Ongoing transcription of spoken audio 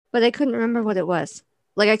but I couldn't remember what it was.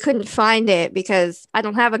 Like I couldn't find it because I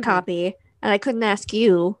don't have a copy, and I couldn't ask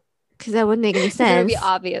you because that wouldn't make any Because it would be sense.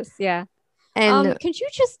 obvious. Yeah. And Could you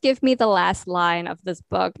just give me the last line of this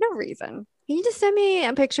book? No reason. can you just send me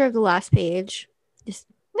a picture of the last page? Just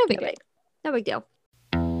No big no deal. big, no big deal.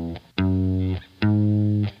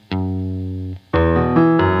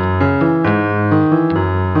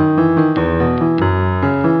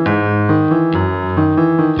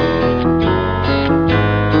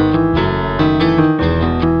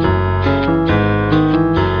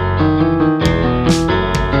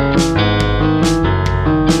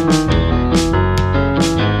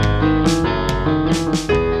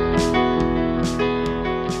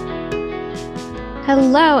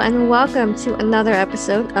 Hello and welcome to another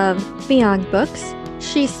episode of Beyond Books.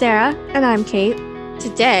 She's Sarah and I'm Kate.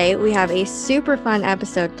 Today we have a super fun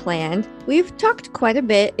episode planned. We've talked quite a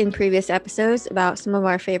bit in previous episodes about some of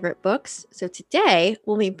our favorite books, so today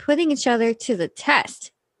we'll be putting each other to the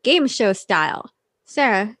test, game show style.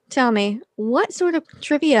 Sarah, tell me, what sort of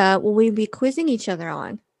trivia will we be quizzing each other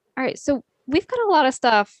on? All right. So we've got a lot of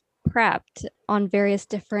stuff prepped on various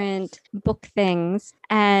different book things.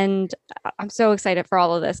 And I'm so excited for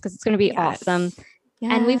all of this because it's going to be awesome.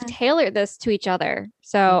 And we've tailored this to each other.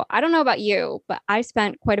 So I don't know about you, but I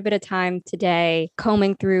spent quite a bit of time today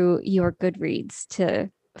combing through your Goodreads to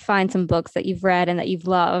find some books that you've read and that you've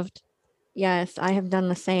loved. Yes, I have done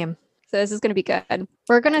the same. So this is going to be good.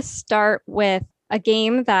 We're going to start with a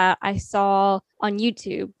game that I saw on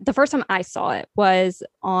YouTube. The first time I saw it was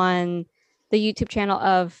on the YouTube channel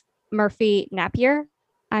of Murphy Napier.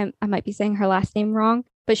 I might be saying her last name wrong,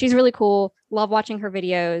 but she's really cool. Love watching her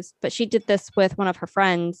videos. But she did this with one of her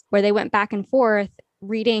friends where they went back and forth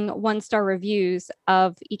reading 1-star reviews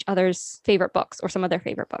of each other's favorite books or some of their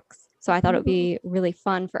favorite books. So I thought it would be really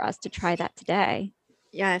fun for us to try that today.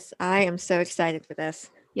 Yes, I am so excited for this.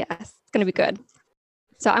 Yes, it's going to be good.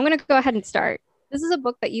 So I'm going to go ahead and start. This is a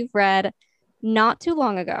book that you've read not too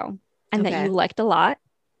long ago and that you liked a lot.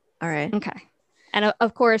 All right. Okay. And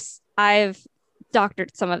of course, I've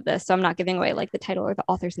doctored some of this, so I'm not giving away like the title or the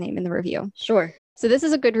author's name in the review. Sure. So this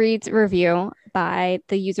is a Goodreads review by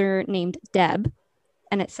the user named Deb.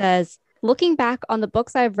 And it says, looking back on the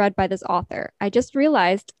books I've read by this author, I just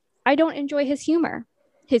realized I don't enjoy his humor.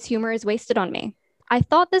 His humor is wasted on me. I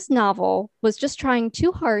thought this novel was just trying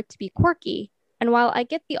too hard to be quirky. And while I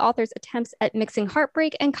get the author's attempts at mixing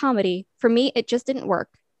heartbreak and comedy, for me, it just didn't work.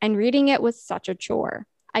 And reading it was such a chore.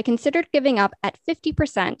 I considered giving up at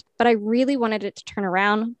 50%, but I really wanted it to turn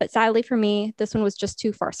around. But sadly for me, this one was just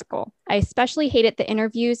too farcical. I especially hated the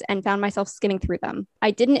interviews and found myself skimming through them.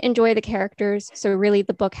 I didn't enjoy the characters, so really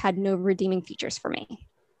the book had no redeeming features for me.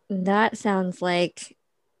 That sounds like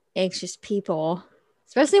Anxious People,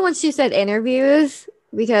 especially once you said interviews,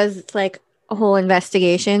 because it's like a whole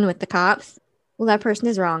investigation with the cops. Well, that person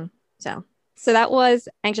is wrong. So that was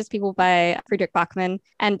Anxious People by Friedrich Bachmann.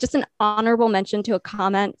 And just an honorable mention to a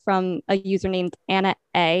comment from a user named Anna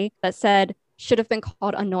A that said, should have been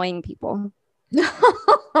called Annoying People.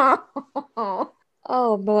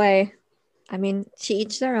 Oh boy. I mean, to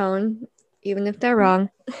each their own, even if they're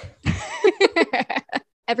wrong.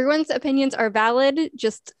 Everyone's opinions are valid,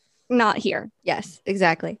 just not here. Yes,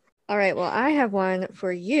 exactly. All right, well, I have one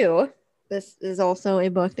for you. This is also a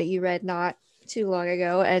book that you read not too long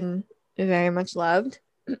ago and very much loved.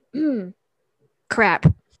 Crap.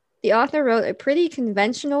 The author wrote a pretty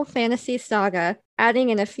conventional fantasy saga, adding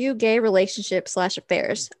in a few gay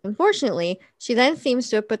relationships/affairs. Unfortunately, she then seems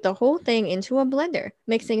to have put the whole thing into a blender.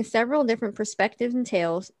 Mixing several different perspectives and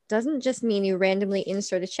tales doesn't just mean you randomly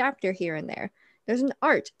insert a chapter here and there. There's an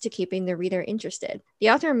art to keeping the reader interested.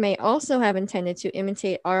 The author may also have intended to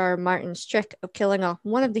imitate R.R. Martin's trick of killing off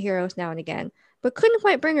one of the heroes now and again, but couldn't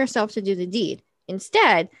quite bring herself to do the deed.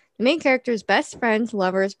 Instead, the main character's best friends,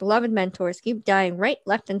 lovers, beloved mentors keep dying right,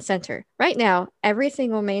 left, and center. Right now, every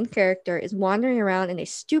single main character is wandering around in a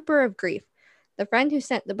stupor of grief. The friend who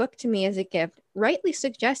sent the book to me as a gift rightly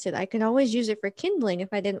suggested I could always use it for kindling if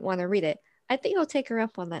I didn't want to read it. I think I'll take her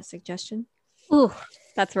up on that suggestion. Ooh,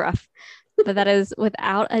 that's rough. But that is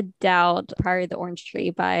without a doubt Prairie the Orange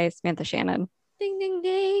Tree by Samantha Shannon. Ding, ding,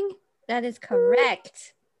 ding. That is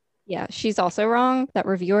correct. Yeah, she's also wrong, that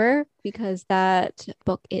reviewer, because that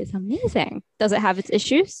book is amazing. Does it have its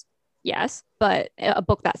issues? Yes, but a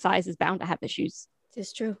book that size is bound to have issues.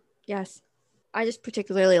 It's true. Yes. I just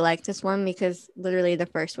particularly like this one because literally the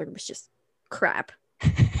first one was just crap.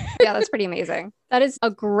 Yeah, that's pretty amazing. That is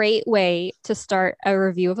a great way to start a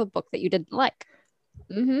review of a book that you didn't like.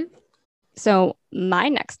 Mm-hmm. So my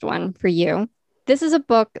next one for you, this is a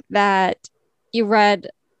book that you read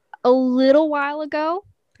a little while ago.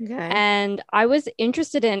 Okay. And I was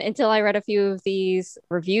interested in until I read a few of these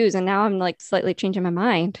reviews, and now I'm like slightly changing my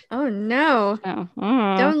mind. Oh no. Oh,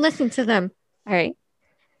 Don't listen to them. all right.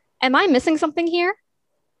 Am I missing something here?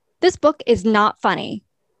 This book is not funny.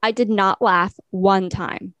 I did not laugh one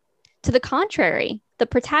time. To the contrary, the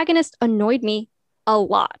protagonist annoyed me a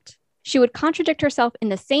lot. She would contradict herself in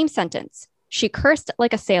the same sentence. She cursed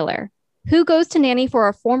like a sailor. Who goes to nanny for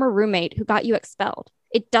a former roommate who got you expelled?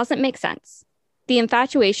 It doesn't make sense. The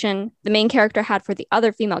infatuation the main character had for the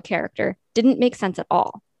other female character didn't make sense at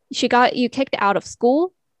all. She got you kicked out of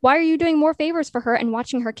school. Why are you doing more favors for her and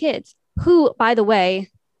watching her kids? Who, by the way,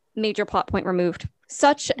 major plot point removed.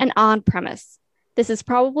 Such an odd premise. This is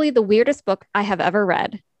probably the weirdest book I have ever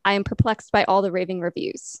read. I am perplexed by all the raving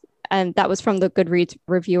reviews. And that was from the Goodreads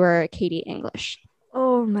reviewer, Katie English.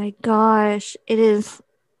 Oh my gosh. It is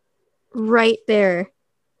right there.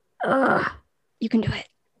 Ugh. You can do it.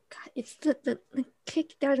 God, it's the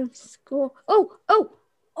kicked out of school. Oh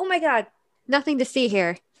my God. Nothing to see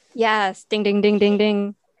here. Yes. Ding, ding, ding, ding,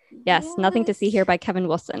 ding. Yes. Nothing to see here by Kevin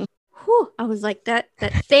Wilson. Whew. I was like that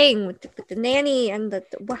thing with the nanny and the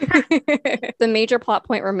The major plot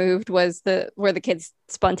point removed was where the kids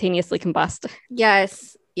spontaneously combust.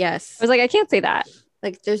 Yes. I was like, I can't say that.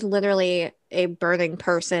 Like there's literally a burning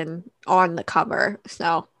person on the cover.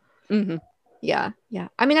 So yeah.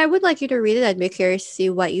 I mean, I would like you to read it. I'd be curious to see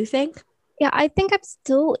what you think. Yeah, I think I'm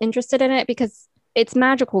still interested in it because it's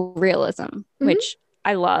magical realism, which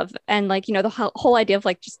I love. And like, you know, the whole idea of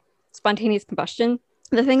like just spontaneous combustion.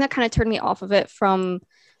 The thing that kind of turned me off of it from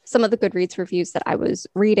some of the Goodreads reviews that I was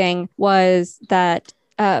reading was that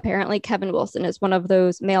apparently Kevin Wilson is one of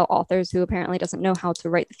those male authors who apparently doesn't know how to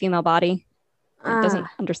write the female body. Doesn't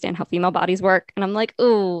understand how female bodies work. And I'm like,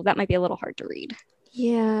 oh, that might be a little hard to read.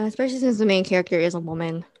 Yeah, especially since the main character is a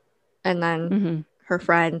woman. And then her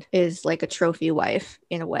friend is like a trophy wife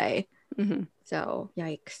in a way. So,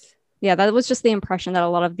 yikes. Yeah, that was just the impression that a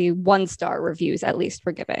lot of the 1-star reviews at least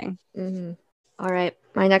were giving. All right,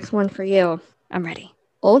 my next one for you. I'm ready.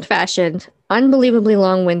 Old-fashioned, unbelievably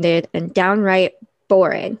long-winded, and downright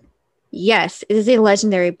boring. Yes, it is a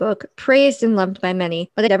legendary book, praised and loved by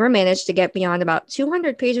many, but it never managed to get beyond about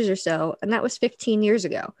 200 pages or so, and that was 15 years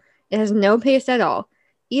ago. It has no pace at all.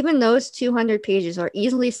 Even those 200 pages are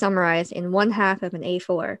easily summarized in one half of an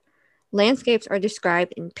A4. Landscapes are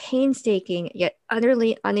described in painstaking yet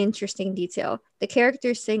utterly uninteresting detail. The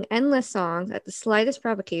characters sing endless songs at the slightest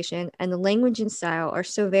provocation, and the language and style are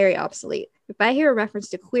so very obsolete. If I hear a reference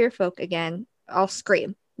to queer folk again, I'll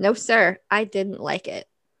scream. No, sir, I didn't like it.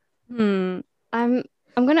 I'm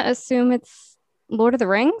gonna assume it's Lord of the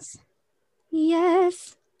Rings.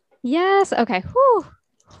 Yes. Okay. Whew.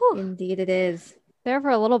 Indeed, it is. There for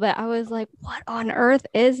a little bit, I was like, what on earth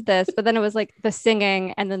is this? But then it was like the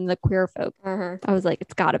singing and then the queer folk. I was like,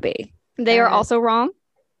 it's gotta be. They are also wrong.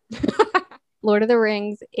 Lord of the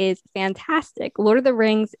Rings is fantastic. Lord of the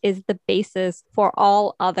Rings is the basis for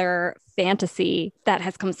all other fantasy that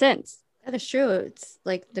has come since. That is true. It's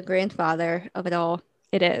like the grandfather of it all.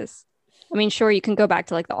 It is. I mean, sure, you can go back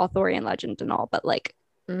to like the Arthurian legend and all, but like,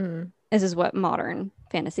 this is what modern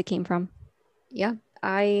fantasy came from. Yeah,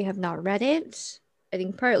 I have not read it. I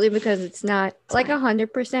think partly because it's not like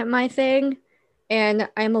 100% my thing. And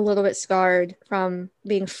I'm a little bit scarred from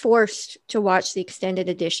being forced to watch the extended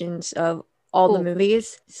editions of all the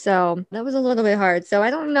movies. So that was a little bit hard. So I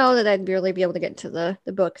don't know that I'd really be able to get to the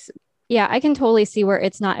books. Yeah, I can totally see where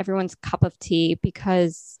it's not everyone's cup of tea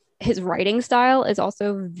because his writing style is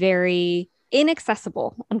also very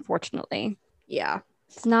inaccessible, unfortunately. Yeah.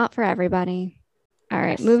 It's not for everybody. All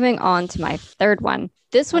right, moving on to my third one.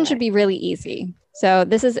 This one should be really easy. So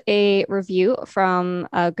this is a review from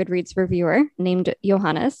a Goodreads reviewer named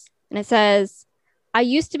Johannes. And it says, I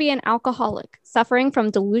used to be an alcoholic, suffering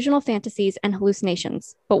from delusional fantasies and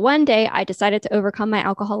hallucinations. But one day I decided to overcome my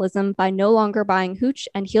alcoholism by no longer buying hooch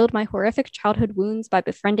and healed my horrific childhood wounds by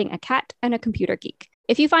befriending a cat and a computer geek.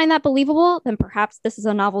 If you find that believable, then perhaps this is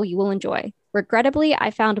a novel you will enjoy. Regrettably,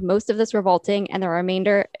 I found most of this revolting and the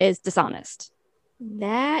remainder is dishonest.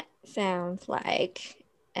 That sounds like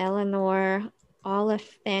Eleanor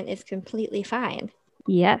Oliphant is completely fine.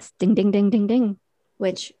 Yes. Ding, ding, ding, ding, ding.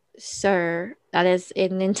 Which, sir, that is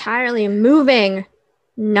an entirely moving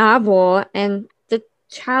novel, and the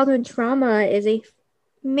childhood trauma is a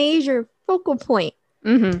major focal point.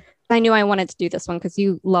 I knew I wanted to do this one because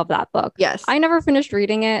you love that book. Yes. I never finished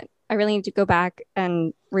reading it. I really need to go back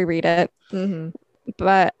and reread it.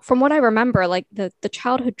 But from what I remember, like the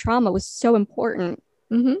childhood trauma was so important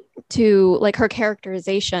to like her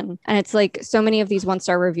characterization. And it's like so many of these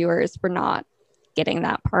 1-star reviewers were not getting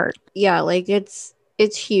that part. Yeah, like it's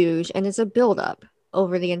huge and it's a buildup.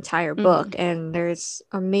 over the entire book, and there's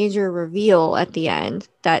a major reveal at the end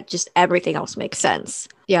that just everything else makes sense.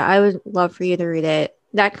 Yeah, I would love for you to read it.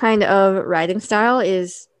 That kind of writing style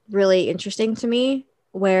is really interesting to me,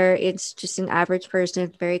 where it's just an average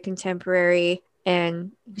person, very contemporary,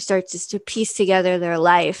 and you start just to piece together their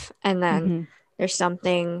life, and then there's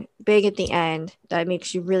something big at the end that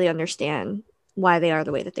makes you really understand why they are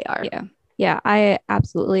the way that they are. Yeah, I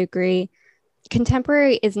absolutely agree.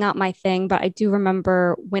 Contemporary is not my thing, but I do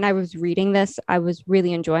remember when I was reading this, I was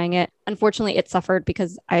really enjoying it. Unfortunately, it suffered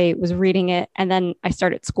because I was reading it and then I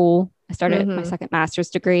started school. I started my second master's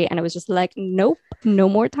degree and it was just like, nope, no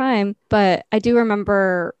more time. But I do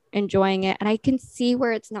remember enjoying it. And I can see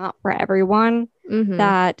where it's not for everyone,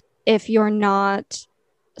 that if you're not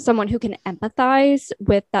someone who can empathize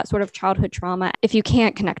with that sort of childhood trauma, if you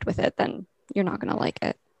can't connect with it, then you're not going to like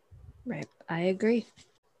it. Right. I agree.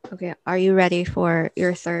 Okay. Are you ready for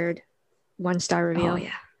your third 1-star review? Oh,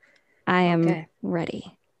 yeah. I am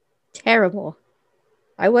ready. Terrible.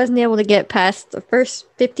 I wasn't able to get past the first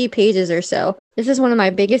 50 pages or so. This is one of my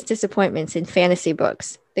biggest disappointments in fantasy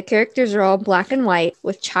books. The characters are all black and white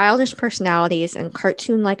with childish personalities and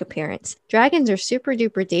cartoon-like appearance. Dragons are super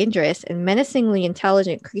duper dangerous and menacingly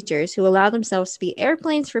intelligent creatures who allow themselves to be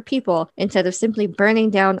airplanes for people instead of simply burning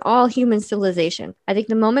down all human civilization. I think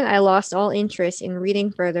the moment I lost all interest in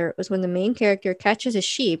reading further was when the main character catches a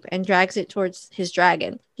sheep and drags it towards his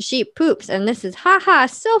dragon. The sheep poops, and this is haha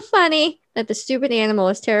so funny that the stupid animal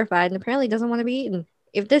is terrified and apparently doesn't want to be eaten.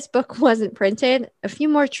 If this book wasn't printed, a few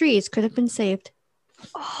more trees could have been saved.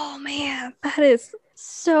 Oh man, that is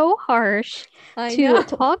so harsh to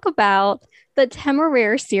talk about the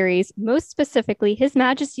Temeraire series, most specifically His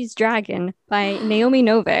Majesty's Dragon by Naomi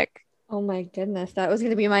Novik. Oh my goodness, that was going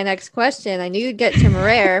to be my next question. I knew you'd get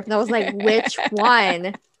Temeraire, but I was like, which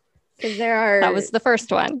one? Because that was the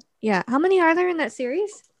first one. Yeah. How many are there in that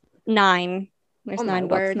series? 9. There's 9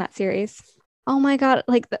 books in that series. Oh my God.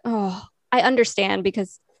 Like, I understand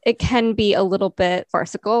because it can be a little bit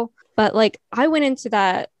farcical. But like I went into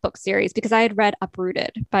that book series because I had read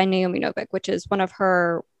Uprooted by Naomi Novik, which is one of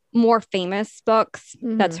her more famous books.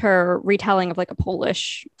 That's her retelling of like a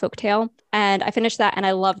Polish folktale. And I finished that and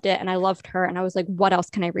I loved it and I loved her. And I was like, what else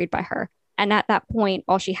can I read by her? And at that point,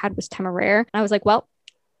 all she had was Temeraire. And I was like, well,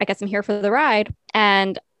 I guess I'm here for the ride.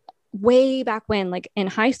 And way back when, like in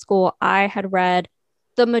high school, I had read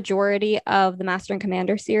the majority of the Master and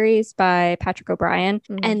Commander series by Patrick O'Brian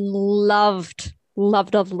and loved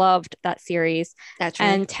that series. That's right.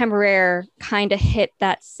 And Temeraire kind of hit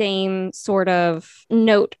that same sort of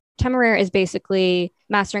note. Temeraire is basically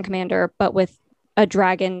Master and Commander, but with a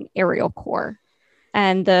dragon aerial core.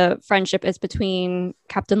 And the friendship is between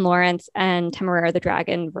Captain Lawrence and Temeraire the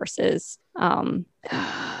dragon versus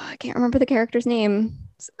I can't remember the character's name.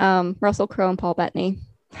 Russell Crowe and Paul Bettany.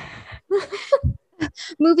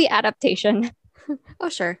 Movie adaptation. Oh,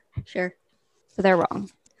 sure. So they're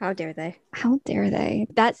wrong. How dare they? How dare they?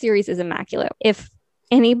 That series is immaculate. If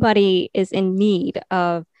anybody is in need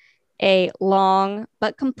of a long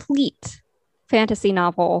but complete fantasy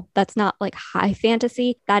novel that's not like high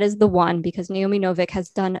fantasy, that is the one, because Naomi Novik has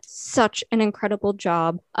done such an incredible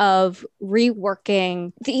job of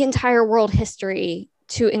reworking the entire world history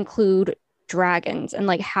to include dragons and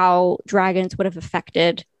like how dragons would have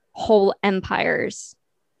affected whole empires.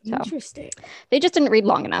 So, interesting. They just didn't read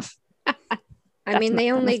long enough. I mean,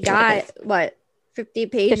 they only got, 50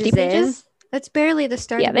 pages 50 pages? In? That's barely the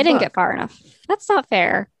start. Yeah, they didn't get far enough. That's not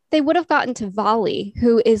fair. They would have gotten to Vali,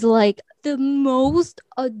 who is like the most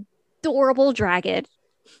adorable dragon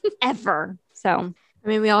ever. So, I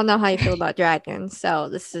mean, we all know how you feel about dragons. So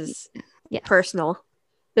this is personal.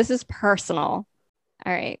 This is personal.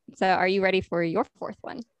 All right. So are you ready for your fourth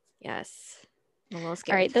one? Yes. I'm a little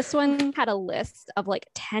scared. All right. This one had a list of like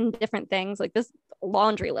 10 different things, like this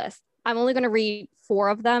laundry list. I'm only going to read 4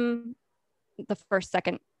 of them, the first,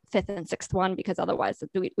 second, 5th, and 6th one, because otherwise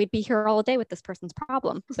we'd be here all day with this person's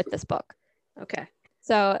problem with this book. Okay.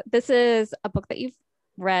 So this is a book that you've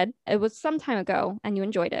read. It was some time ago and you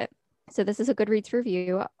enjoyed it. So this is a Goodreads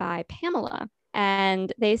review by Pamela.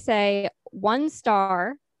 And they say 1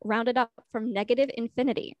 star rounded up from negative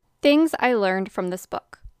infinity. Things I learned from this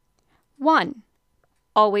book. 1.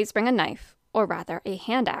 Always bring a knife, or rather a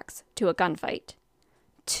hand axe, to a gunfight.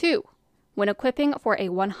 2. When equipping for a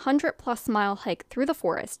 100+ mile hike through the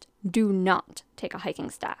forest, do not take a hiking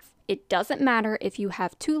staff. It doesn't matter if you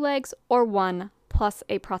have 2 legs or 1 plus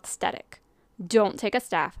a prosthetic. Don't take a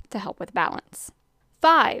staff to help with balance.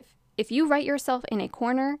 5. If you write yourself in a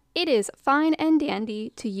corner, it is fine and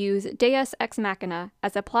dandy to use Deus Ex Machina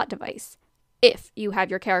as a plot device, if you have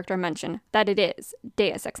your character mention that it is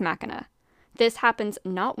Deus Ex Machina. This happens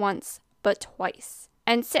not once, but twice.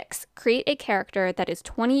 And 6, create a character that is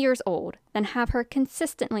 20 years old, then have her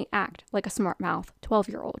consistently act like a smart mouth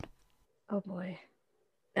 12-year-old. Oh boy.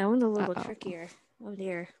 That one's a little trickier. Oh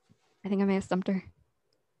dear. I think I may have stumped her.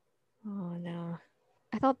 Oh no.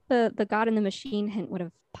 I thought the God in the Machine hint would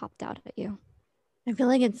have popped out at you. I feel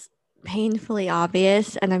like it's painfully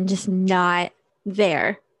obvious and I'm just not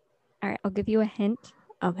there. All right, I'll give you a hint.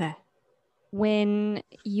 Okay. When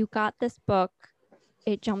you got this book,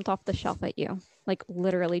 it jumped off the shelf at you. Like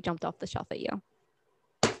literally jumped off the shelf at you.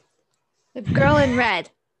 The Girl in Red.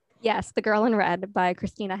 Yes, The Girl in Red by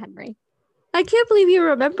Christina Henry. I can't believe you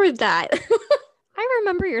remembered that. I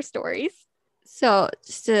remember your stories. So,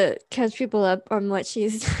 just to catch people up on what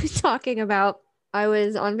she's talking about, I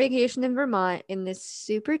was on vacation in Vermont in this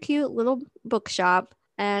super cute little bookshop,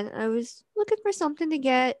 and I was looking for something to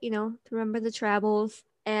get, to remember the travels.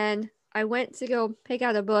 And I went to go pick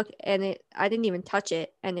out a book, and I didn't even touch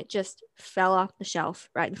it, and it just fell off the shelf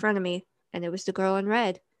right in front of me, and it was The Girl in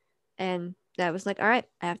Red. And that was like, all right,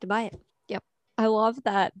 I have to buy it. Yep. I love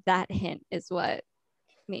that hint is what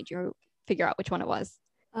made you figure out which one it was.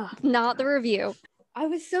 Oh, not the review. I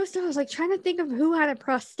was so still. I was like trying to think of who had a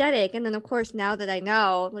prosthetic, and then of course now that I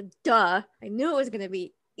know, like, duh, I knew it was gonna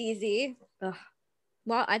be easy. Ugh.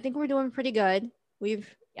 Well, I think we're doing pretty good.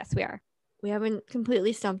 Yes, we are. We haven't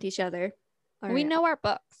completely stumped each other. We know our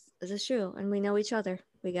books. This is true, and we know each other.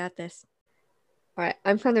 We got this. All right,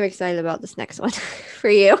 I'm kind of excited about this next one for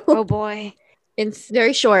you. Oh boy, it's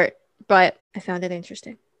very short, but I found it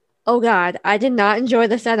interesting. Oh God, I did not enjoy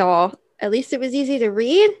this at all. At least it was easy to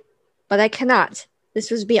read, but I cannot.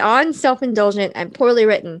 This was beyond self-indulgent and poorly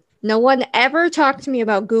written. No one ever talked to me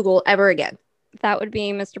about Google ever again. That would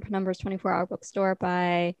be Mr. Penumbra's 24-Hour Bookstore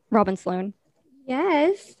by Robin Sloan.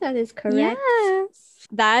 Yes, that is correct. Yes.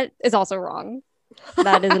 That is also wrong.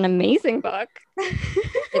 That is an amazing book.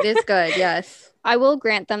 It is good, yes. I will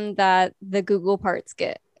grant them that the Google parts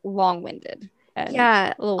get long-winded and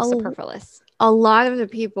a little superfluous. A lot of the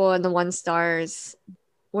people in the 1 stars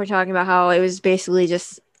were talking about how it was basically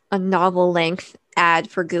just a novel length ad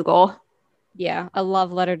for Google. Yeah, a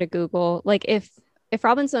love letter to Google. Like if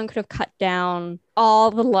Robin Sloan could have cut down all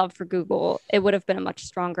the love for Google, it would have been a much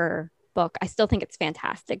stronger book. I still think it's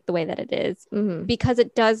fantastic the way that it is, because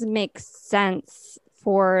it does make sense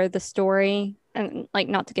for the story. And like,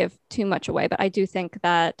 not to give too much away, but I do think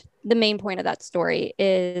that the main point of that story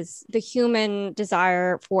is the human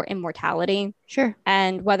desire for immortality. Sure.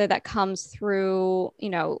 And whether that comes through,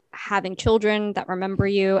 having children that remember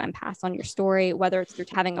you and pass on your story, whether it's through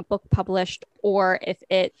having a book published or if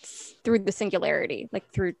it's through the singularity, like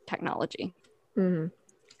through technology. Mm-hmm.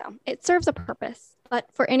 So it serves a purpose. But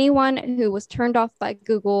for anyone who was turned off by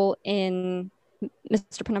Google in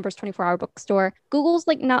Mr. Penumbra's 24-Hour Bookstore, Google's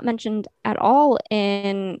like not mentioned at all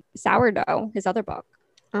in Sourdough, his other book.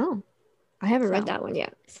 Oh, I haven't read that one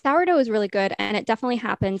yet. Sourdough is really good, and it definitely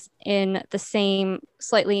happens in the same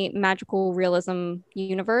slightly magical realism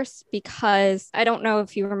universe, because I don't know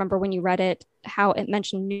if you remember when you read it, how it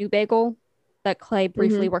mentioned New Bagel, that Clay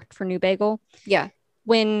briefly worked for New Bagel. Yeah.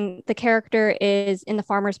 When the character is in the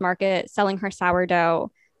farmer's market selling her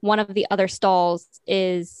sourdough, one of the other stalls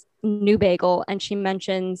is New Bagel, and she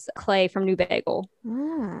mentions Clay from New Bagel.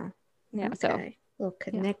 Ah, yeah, okay. So little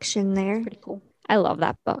connection there. It's pretty cool. I love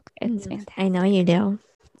that book. It's fantastic. I know you do.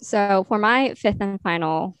 So for my 5th and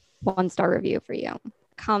final 1-star review for you,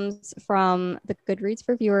 comes from the Goodreads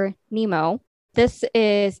reviewer Nemo. This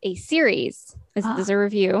is a series. This is a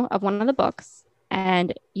review of one of the books,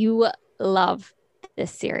 and you love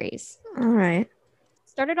this series. All right.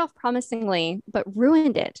 Started off promisingly, but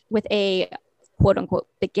ruined it with a quote unquote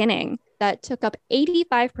beginning that took up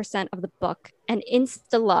 85% of the book, and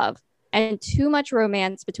insta love and too much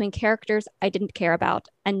romance between characters I didn't care about,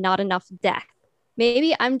 and not enough death.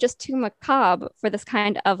 Maybe I'm just too macabre for this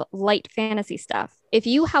kind of light fantasy stuff. If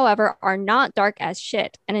you, however, are not dark as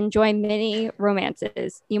shit and enjoy mini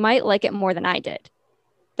romances, you might like it more than I did.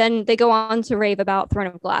 Then they go on to rave about Throne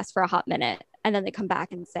of Glass for a hot minute, and then they come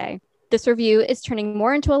back and say, this review is turning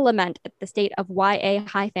more into a lament at the state of YA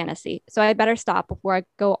high fantasy, so I better stop before I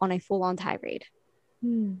go on a full-on tirade.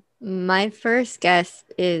 My first guess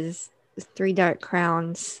is the 3 Dark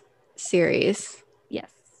Crowns series.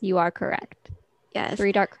 Yes, you are correct. Yes.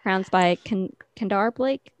 3 Dark Crowns by Kendara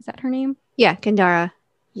Blake. Is that her name? Yeah, Kendara.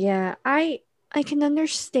 Yeah, I can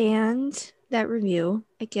understand that review.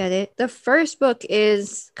 I get it. The first book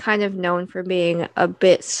is kind of known for being a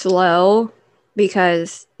bit slow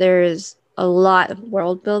because there's a lot of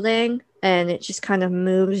world building and it just kind of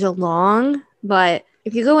moves along. But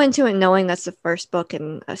if you go into it knowing that's the first book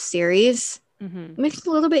in a series, Mm-hmm. makes it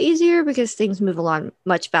a little bit easier because things move along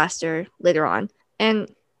much faster later on. And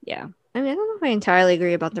Yeah. I mean, I don't know if I entirely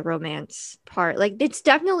agree about the romance part. Like, it's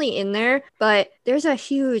definitely in there, but there's a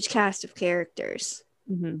huge cast of characters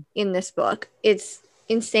Mm-hmm. in this book. It's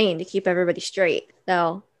insane to keep everybody straight.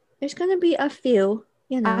 So there's gonna be a few,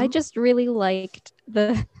 I just really liked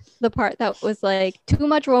the part that was like too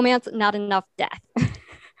much romance, not enough death.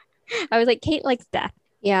 I was like, Kate likes death.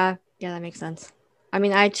 Yeah, that makes sense. I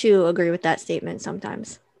mean, I too agree with that statement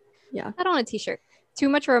sometimes. Yeah. That on a t-shirt. Too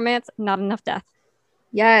much romance, not enough death.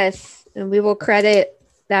 Yes, and we will credit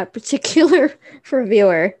that particular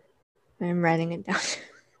reviewer. I'm writing it down.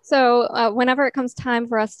 So whenever it comes time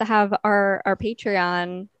for us to have our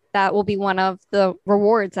Patreon, that will be one of the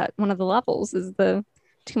rewards at one of the levels is the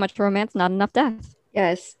too much romance, not enough death.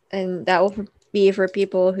 Yes, and that will be for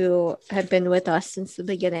people who have been with us since the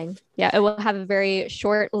beginning. Yeah, it will have a very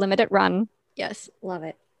short, limited run. Yes, love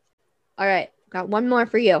it. All right, got one more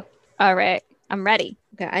for you. All right, I'm ready.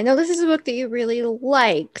 Okay, I know this is a book that you really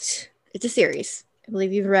liked. It's a series. I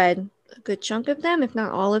believe you've read a good chunk of them, if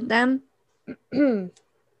not all of them.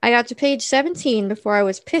 I got to page 17 before I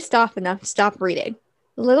was pissed off enough to stop reading.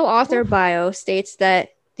 The little author bio states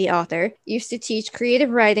that the author used to teach creative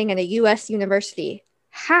writing at a U.S. university.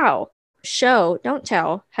 How? Show, don't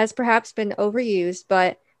tell, has perhaps been overused,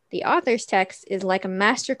 but the author's text is like a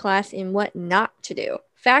masterclass in what not to do.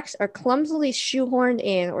 Facts are clumsily shoehorned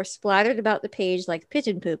in or splattered about the page like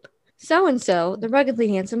pigeon poop. So-and-so, the ruggedly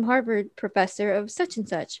handsome Harvard professor of such and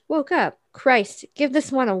such, woke up. Christ, give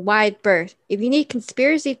this one a wide berth. If you need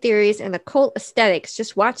conspiracy theories and occult aesthetics,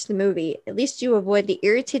 just watch the movie. At least you avoid the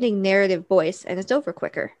irritating narrative voice, and it's over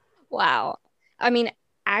quicker. Wow. I mean,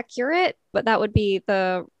 accurate, but that would be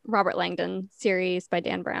the Robert Langdon series by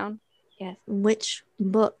Dan Brown. Yes. Which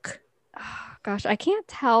book? Oh, gosh, I can't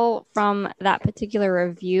tell from that particular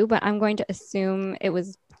review, but I'm going to assume it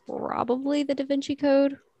was probably the Da Vinci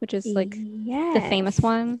Code, which is like the famous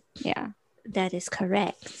one. Yeah. That is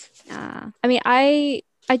correct. I mean, I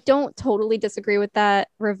don't totally disagree with that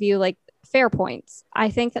review. Like, fair points. I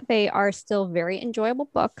think that they are still very enjoyable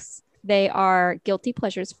books. They are guilty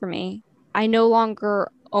pleasures for me. I no longer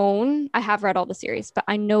own, I have read all the series, but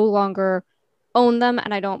I no longer own them,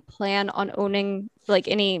 and I don't plan on owning like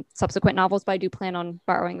any subsequent novels, but I do plan on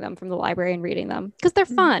borrowing them from the library and reading them because they're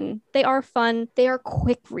fun. They are fun. They are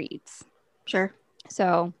quick reads. Sure.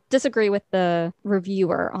 So disagree with the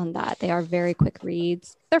reviewer on that. They are very quick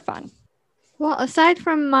reads. They're fun. Well, aside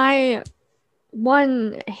from my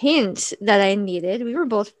one hint that I needed, we were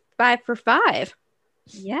both 5 for 5.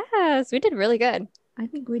 Yes, we did really good. I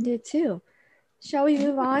think we did too. Shall we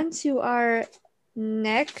move on to our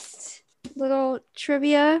next little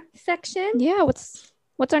trivia section? Yeah,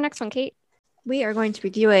 what's our next one, Kate? We are going to be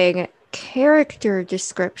doing character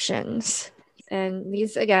descriptions. And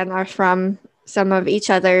these, again, are from some of each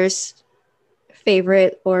other's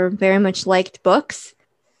favorite or very much liked books,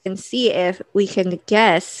 and see if we can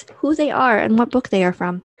guess who they are and what book they are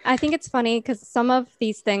from. I think it's funny because some of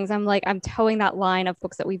these things I'm towing that line of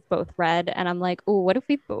books that we've both read, and I'm like, oh, what if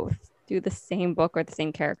we both do the same book or the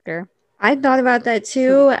same character? I thought about that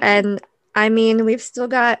too, and I mean, we've still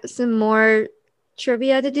got some more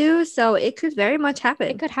trivia to do, so it could very much happen.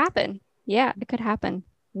 It could happen. Yeah, it could happen.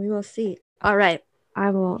 We will see. All right, I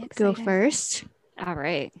will go first. All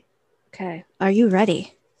right. Okay, are you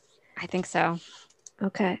ready? I think so.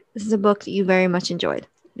 Okay, this is a book that you very much enjoyed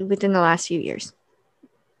within the last few years.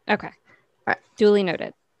 Okay. All right. Duly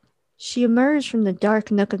noted. She emerged from the dark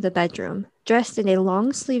nook of the bedroom, dressed in a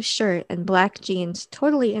long-sleeved shirt and black jeans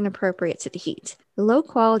totally inappropriate to the heat. The low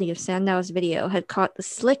quality of Sandow's video had caught the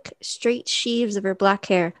slick, straight sheaves of her black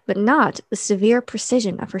hair, but not the severe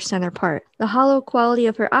precision of her center part. The hollow quality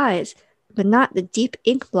of her eyes, but not the deep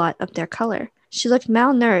ink blot of their color. She looked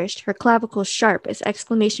malnourished, her clavicles sharp as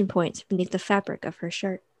exclamation points beneath the fabric of her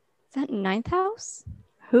shirt. Is that Ninth House?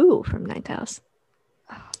 Who from Ninth House?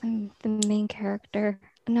 Oh, the main character.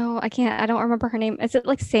 No, I can't. I don't remember her name. Is it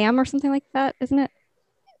like Sam or something like that? Isn't it?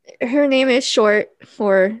 Her name is short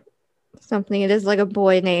for something. It is like a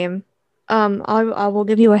boy name. I will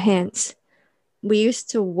give you a hint. We used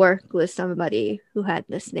to work with somebody who had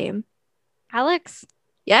this name. Alex?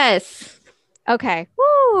 Yes. Okay.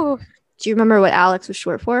 Woo! Do you remember what Alex was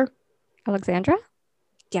short for? Alexandra?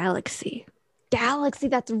 Galaxy. Galaxy,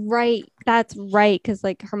 that's right. That's right. Because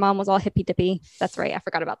like her mom was all hippy dippy. That's right. I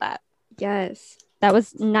forgot about that. Yes. That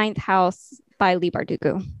was Ninth House by Leigh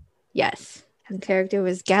Bardugo. Yes. And the character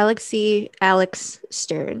was Galaxy Alex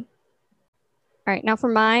Stern. All right. Now for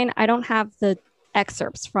mine, I don't have the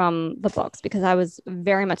excerpts from the books because I was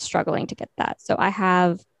very much struggling to get that. So I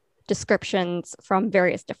have descriptions from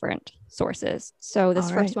various different sources. So this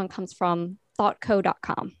All first right. one comes from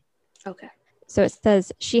thoughtco.com. Okay. So it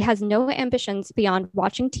says, she has no ambitions beyond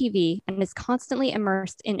watching TV and is constantly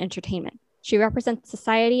immersed in entertainment. She represents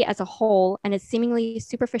society as a whole and is seemingly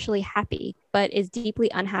superficially happy, but is deeply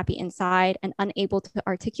unhappy inside and unable to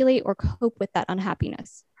articulate or cope with that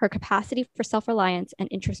unhappiness. Her capacity for self-reliance and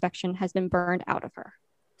introspection has been burned out of her.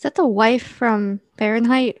 Is that the wife from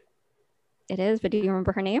Fahrenheit? It is, but do you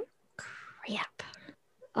remember her name? Crap.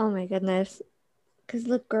 Oh my goodness. Because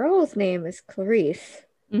the girl's name is Clarice.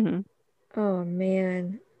 Mm-hmm. Oh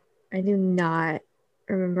man. I do not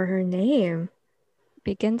remember her name.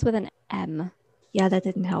 Begins with an M. Yeah, that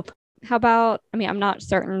didn't help. How about, I mean, I'm not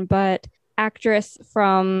certain, but actress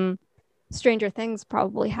from Stranger Things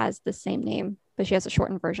probably has the same name, but she has a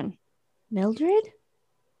shortened version. Mildred?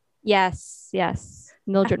 Yes.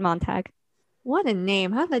 Mildred Montag. What a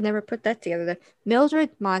name. How did I never put that together?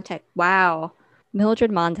 Mildred Montag. Wow.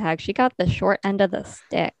 Mildred Montag. She got the short end of the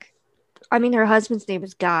stick. I mean, her husband's name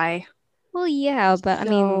is Guy. Well, yeah, but I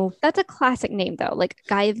mean, that's a classic name, though. Like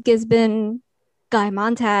Guy of Gisborne, Guy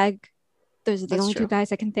Montag. Those are the only two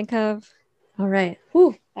guys I can think of. All right.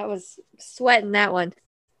 Whew, that was sweating that one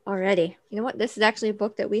already. You know what? This is actually a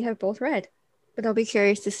book that we have both read. But I'll be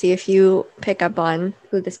curious to see if you pick up on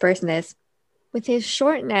who this person is. With his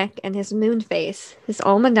short neck and his moon face, his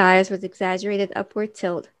almond eyes with exaggerated upward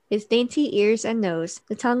tilt, his dainty ears and nose,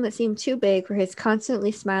 the tongue that seemed too big for his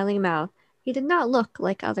constantly smiling mouth, he did not look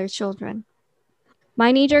like other children.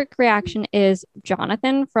 My knee-jerk reaction is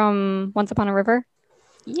Jonathan from Once Upon a River.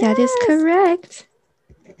 Yes! That is correct.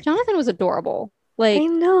 Jonathan was adorable. Like, I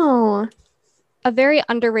know. A very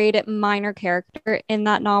underrated minor character in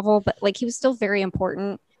that novel, but like he was still very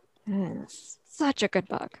important. Yes. Such a good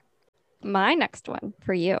book. My next one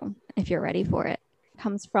for you, if you're ready for it,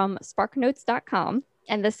 comes from sparknotes.com.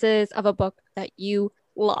 And this is of a book that you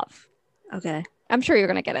love. Okay. I'm sure you're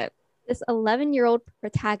going to get it. This 11-year-old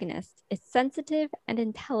protagonist is sensitive and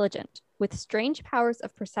intelligent with strange powers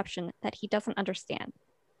of perception that he doesn't understand.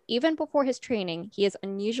 Even before his training, he is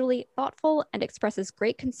unusually thoughtful and expresses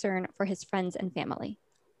great concern for his friends and family.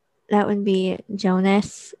 That would be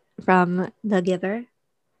Jonas from The Giver.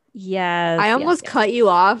 Yes. I almost cut you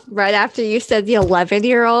off right after you said the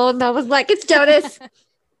 11-year-old. And I was like, it's Jonas.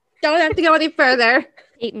 Don't have to go any further.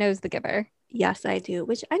 Kate knows The Giver. Yes, I do.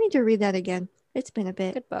 Which I need to read that again. It's been a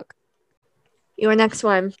bit. Good book. Your next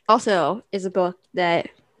one also is a book that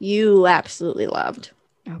you absolutely loved.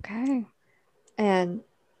 Okay. And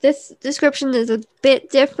this description is a bit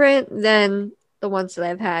different than the ones that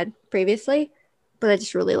I've had previously, but I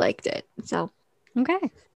just really liked it. So,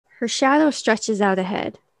 okay. Her shadow stretches out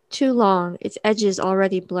ahead, too long, its edges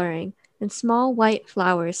already blurring, and small white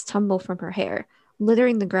flowers tumble from her hair,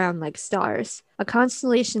 littering the ground like stars, a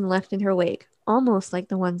constellation left in her wake, almost like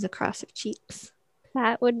the ones across her cheeks.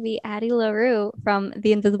 That would be Addie LaRue from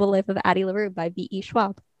The Invisible Life of Addie LaRue by V.E.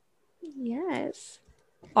 Schwab. Yes.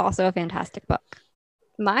 Also a fantastic book.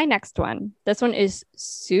 My next one, this one is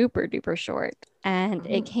super duper short, and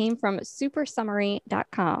it came from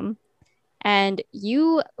supersummary.com. And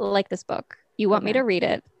you like this book. You want me to read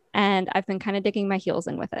it, and I've been kind of digging my heels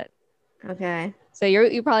in with it. Okay. So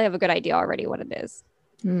you probably have a good idea already what it is.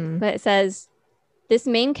 But it says, this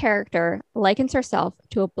main character likens herself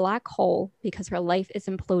to a black hole because her life is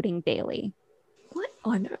imploding daily. What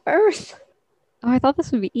on earth? Oh, I thought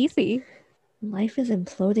this would be easy. Life is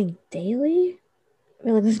imploding daily? I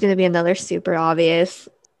feel like this is going to be another super obvious.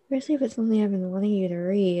 Especially if it's something I've been wanting you to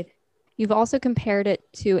read. You've also compared it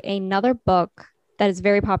to another book that is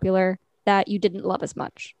very popular that you didn't love as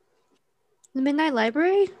much. The Midnight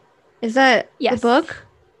Library? Is that the book?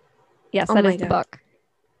 Yes, that is the book.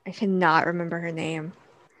 I cannot remember her name.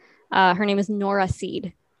 Her name is Nora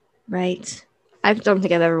Seed. Right. I don't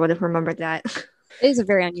think I've ever would have remembered that. It is a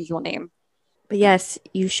very unusual name. But yes,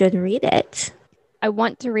 you should read it. I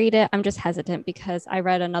want to read it. I'm just hesitant because I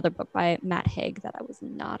read another book by Matt Haig that I was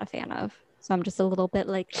not a fan of. So I'm just a little bit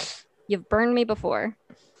like, you've burned me before.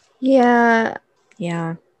 Yeah.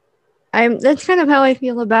 That's kind of how I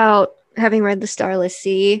feel about having read The Starless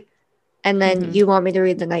Sea. And then you want me to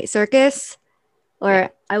read The Night Circus.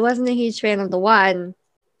 Or I wasn't a huge fan of the one.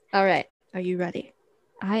 All right. Are you ready?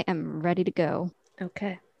 I am ready to go.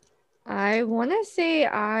 Okay. I want to say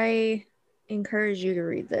I encourage you to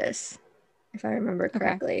read this, if I remember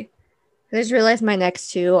correctly. I just realized my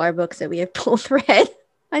next two are books that we have both read.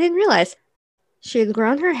 I didn't realize. She had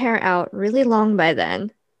grown her hair out really long by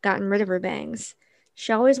then, gotten rid of her bangs.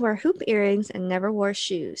 She always wore hoop earrings and never wore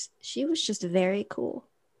shoes. She was just very cool.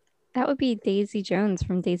 That would be Daisy Jones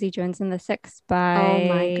from Daisy Jones and the Six Oh my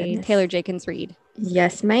by goodness. Taylor Jenkins Reid.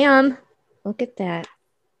 Yes, ma'am. Look at that.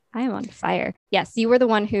 I am on fire. Yes, you were the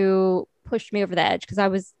one who pushed me over the edge because I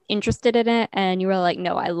was interested in it and you were like,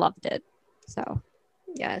 no, I loved it. So,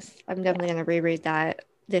 yes, I'm definitely going to reread that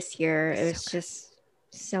this year. It was So good. just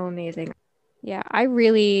so amazing. Yeah, I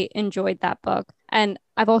really enjoyed that book. And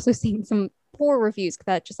I've also seen some poor reviews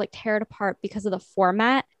that just like tear it apart because of the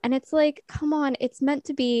format. And it's like, come on, it's meant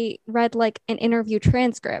to be read like an interview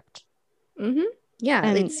transcript. Mm-hmm. Yeah,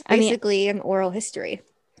 And it's I mean, basically an oral history.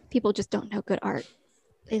 people just don't know good art.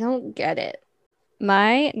 They don't get it.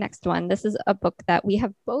 My next one, this is a book that we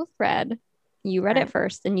have both read. You read it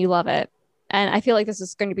first and you love it. And I feel like this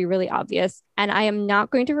is going to be really obvious. And I am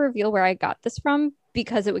not going to reveal where I got this from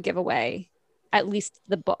because it would give away at least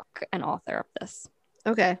the book and author of this.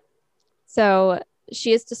 Okay. So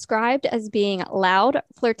she is described as being loud,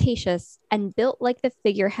 flirtatious, and built like the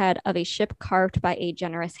figurehead of a ship carved by a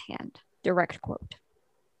generous hand. Direct quote.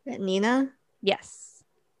 Nina? Yes.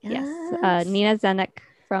 Yes. Nina Zenik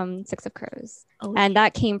from Six of Crows. Oh, and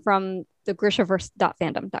that came from the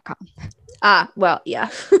Grishaverse.fandom.com. Ah, well, yeah.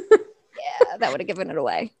 Yeah, that would have given it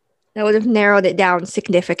away. That would have narrowed it down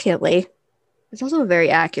significantly. It's also a very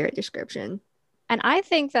accurate description. And I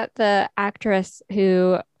think that the actress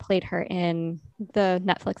who played her in the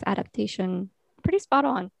Netflix adaptation, pretty spot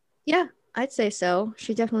on. Yeah, I'd say so.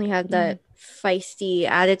 She definitely had that feisty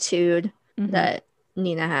attitude that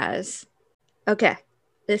Nina has. Okay,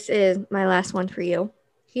 this is my last one for you.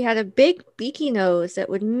 He had a big beaky nose that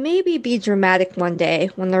would maybe be dramatic one day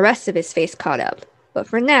when the rest of his face caught up. But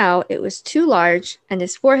for now, it was too large, and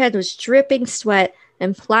his forehead was dripping sweat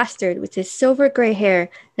and plastered with his silver gray hair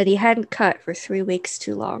that he hadn't cut for 3 weeks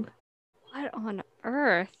too long. What on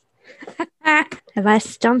earth? Have I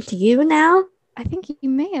stumped you now? I think you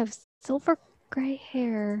may have silver gray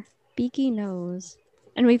hair, beaky nose.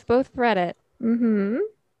 And we've both read it. Mm-hmm.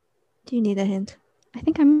 Do you need a hint? I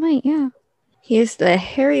think I might, yeah. He is the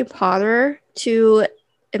Harry Potter to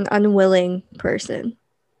an unwilling person.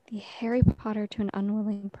 The Harry Potter to an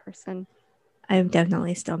unwilling person. I've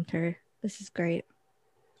definitely stumped her. This is great.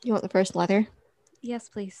 You want the first letter? Yes,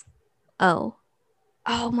 please. O.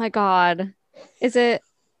 Oh my god. Is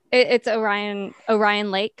it's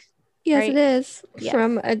Orion Lake? Yes, right? it is. Yes.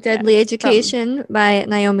 From A Deadly Education by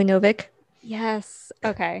Naomi Novik. Yes.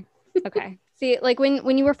 Okay. Okay. See, like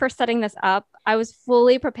when you were first setting this up, I was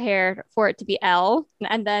fully prepared for it to be L,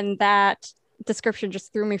 and then that description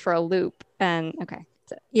just threw me for a loop. And okay.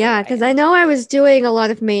 Yeah, because I know I was doing a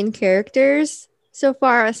lot of main characters so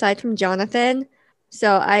far, aside from Jonathan.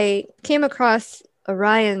 So I came across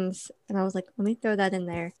Orion's, and I was like, let me throw that in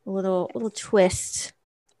there. A little twist.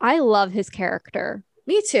 I love his character.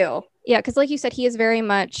 Me too. Yeah, because like you said, he is very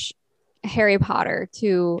much Harry Potter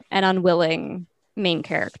to an unwilling main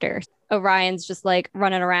character. Orion's just like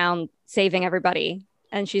running around saving everybody.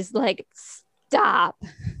 And she's like, stop.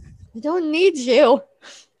 I don't need you.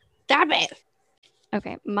 Stop it.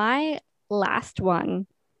 Okay, my last one.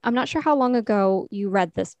 I'm not sure how long ago you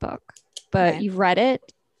read this book, but Okay. you read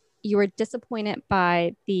it. You were disappointed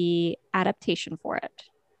by the adaptation for it.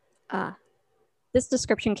 This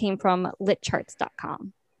description came from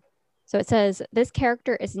litcharts.com. So it says, this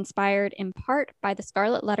character is inspired in part by the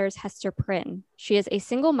Scarlet Letter's Hester Prynne. She is a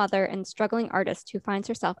single mother and struggling artist who finds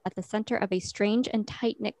herself at the center of a strange and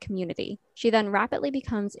tight-knit community. She then rapidly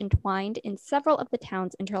becomes entwined in several of the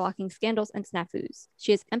town's interlocking scandals and snafus.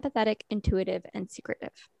 She is empathetic, intuitive, and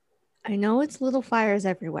secretive. I know it's Little Fires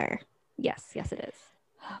Everywhere. Yes, it is.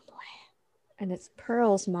 Oh boy. And it's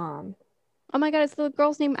Pearl's mom. Oh my god, is the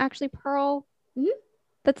girl's name actually Pearl? Mm-hmm.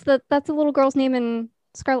 That's the little girl's name in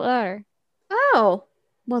Scarlet Letter. Oh,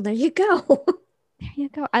 well, there you go. There you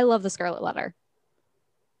go. I love the Scarlet Letter.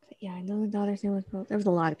 Yeah, I know the daughter's name was Pearl. There was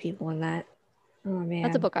a lot of people in that. Oh, man.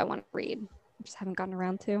 That's a book I want to read. I just haven't gotten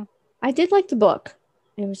around to. I did like the book.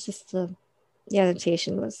 It was just the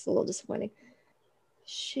adaptation was a little disappointing.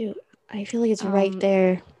 Shoot. I feel like it's right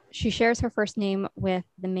there. She shares her first name with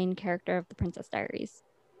the main character of The Princess Diaries.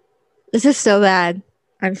 This is so bad.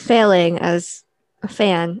 I'm failing as a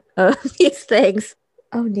fan of these things.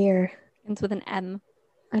 Oh, dear. Ends with an M.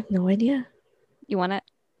 I have no idea. You want it?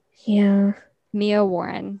 Yeah. Mia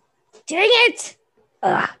Warren. Dang it!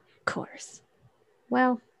 Ugh, of course.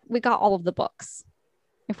 Well, we got all of the books.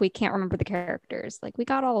 If we can't remember the characters, like we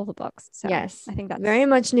got all of the books. So yes. I think that's very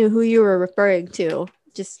much knew who you were referring to.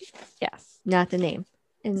 Just yes, not the name.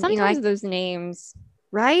 And sometimes those names,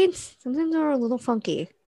 right? Sometimes they're a little funky.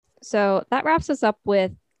 So that wraps us up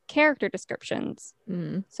with character descriptions.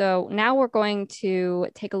 So now we're going to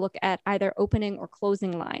take a look at either opening or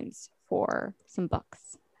closing lines for some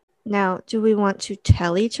books. Now, do we want to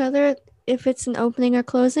tell each other if it's an opening or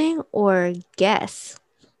closing, or guess?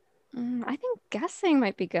 I think guessing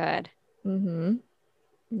might be good. Mm-hmm.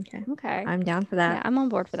 Okay. Okay. I'm down for that. Yeah, I'm on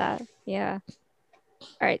board for that. Yeah. All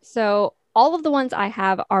right. So all of the ones I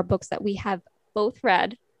have are books that we have both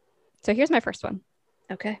read. So here's my first one.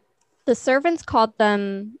 Okay. The servants called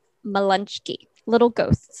them Malunchki, little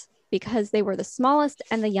ghosts, because they were the smallest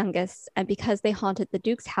and the youngest, and because they haunted the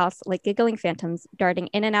Duke's house like giggling phantoms, darting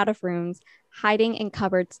in and out of rooms, hiding in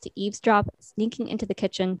cupboards to eavesdrop, sneaking into the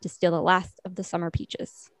kitchen to steal the last of the summer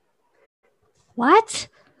peaches. What?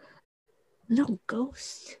 Little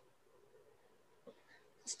ghost?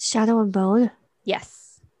 Shadow and Bone?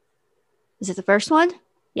 Yes. Is it the first one?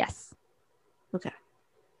 Yes. Okay.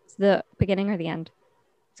 It's the beginning or the end?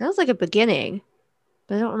 Sounds like a beginning,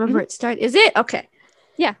 but I don't remember it start. Is it? Okay.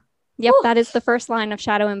 Yeah. Yep. Woo. That is the first line of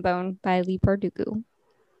Shadow and Bone by Lee Bardugo.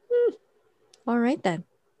 All right then.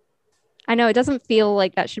 I know it doesn't feel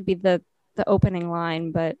like that should be the opening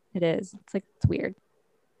line, but it is. It's weird.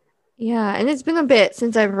 Yeah, and it's been a bit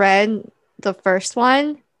since I've read the first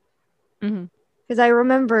one. Because I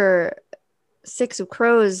remember Six of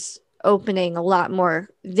Crows opening a lot more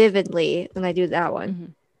vividly than I do that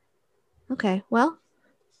one. Okay, well,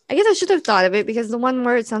 I guess I should have thought of it because the one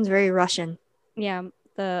word sounds very Russian. Yeah,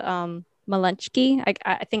 the Malunchki.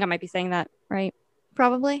 I think I might be saying that right.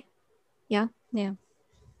 Probably. Yeah. Yeah.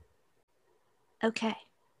 Okay.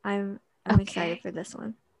 I'm Okay. excited for this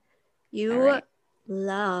one. You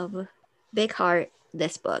love Big Heart,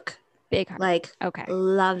 this book. Big Heart. Like, okay.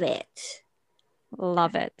 Love it.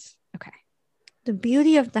 Love it. Okay. The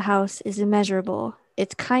beauty of the house is immeasurable,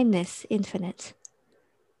 its kindness infinite.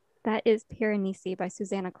 That is Piranesi by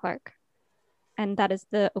Susanna Clark. And that is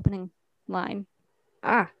the opening line.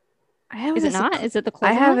 I have is it not? Is it the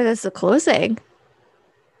closing? I have it as the closing.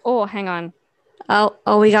 Oh, hang on.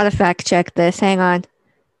 Oh, we gotta fact check this. Hang on.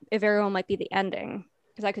 It very well might be the ending,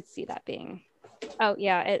 because I could see that being. Oh,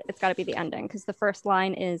 yeah, it's got to be the ending, because the first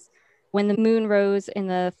line is, when the moon rose in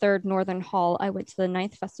the third northern hall, I went to the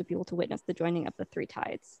ninth vestibule to witness the joining of the three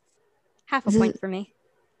tides. Half a point for me.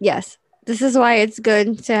 Yes. This is why it's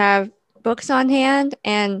good to have books on hand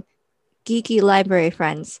and geeky library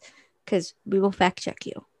friends, because we will fact check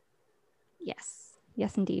you. Yes.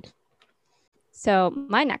 Yes, indeed. So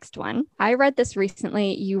my next one, I read this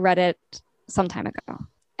recently. You read it some time ago.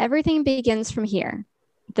 Everything begins from here.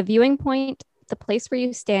 The viewing point, the place where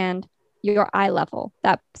you stand, your eye level,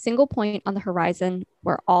 that single point on the horizon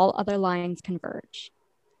where all other lines converge.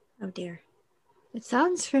 Oh dear. It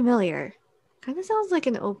sounds familiar. Kind of sounds like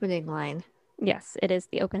an opening line. Yes, it is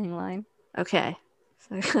the opening line. Okay.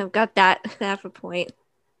 So I've got that half a point.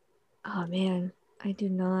 Oh man,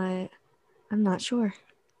 I'm not sure.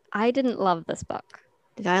 I didn't love this book.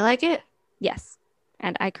 Did I like it? Yes.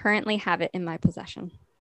 And I currently have it in my possession.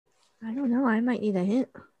 I don't know. I might need a hint.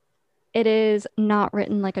 It is not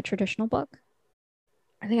written like a traditional book.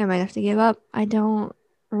 I think I might have to give up. I don't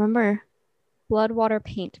remember. Blood, Water,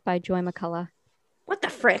 Paint by Joy McCullough. What the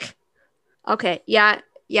frick? Okay. Yeah.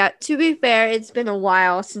 To be fair, it's been a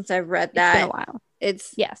while since I've read that. It's been a while.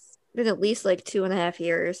 It's been at least like 2.5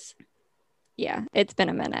 years. Yeah, it's been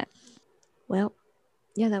a minute. Well,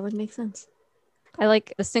 yeah, that would make sense. I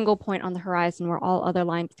like the single point on the horizon where all other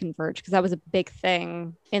lines converge, because that was a big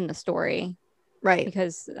thing in the story. Right.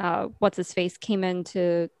 Because What's-His-Face came in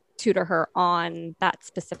to tutor her on that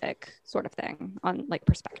specific sort of thing, on like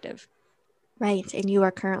perspective. Right. And you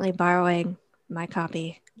are currently borrowing my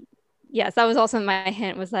copy. Yes, that was also my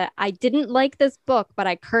hint, was that I didn't like this book, but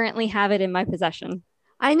I currently have it in my possession.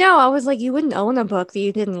 I know. I was like, you wouldn't own a book that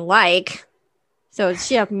you didn't like. So is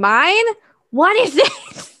she mine? What is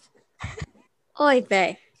this? Oy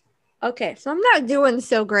vey. Okay, so I'm not doing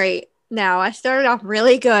so great now. I started off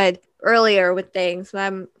really good earlier with things, but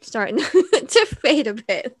I'm starting to fade a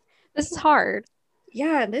bit. This is hard.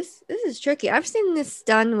 Yeah, this is tricky. I've seen this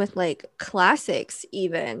done with like classics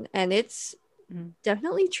even, and it's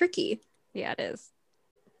definitely tricky. Yeah, it is.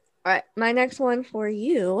 All right, my next one for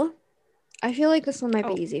you. I feel like this one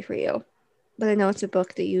might be easy for you, but I know it's a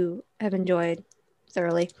book that you have enjoyed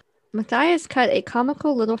thoroughly. Matthias cut a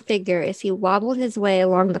comical little figure as he wobbled his way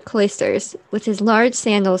along the cloisters, with his large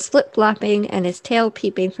sandals flip-flopping and his tail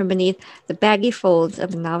peeping from beneath the baggy folds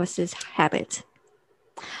of the novice's habit.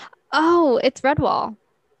 Oh, it's Redwall.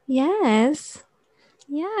 Yes.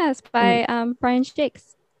 Yes, by Brian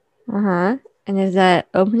Jakes. Uh-huh. And is that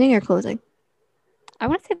opening or closing? I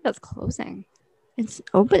want to say that's closing. It's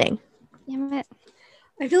opening. Damn it.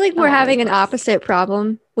 I feel like we're having an opposite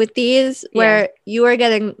problem with these, where you are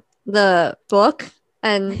getting the book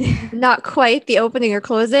and not quite the opening or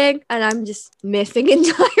closing, and I'm just missing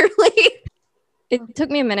entirely. It took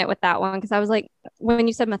me a minute with that one because I was like, when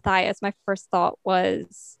you said Matthias, my first thought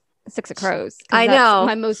was Six of Crows. I that's know.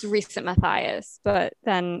 my most recent Matthias, but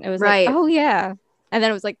then it was Right. like, oh yeah, and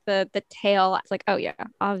then it was like the tail. It's like, oh yeah,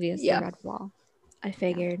 obviously Yeah. Redwall. I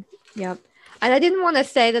figured. Yep. And I didn't want to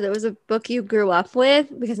say that it was a book you grew up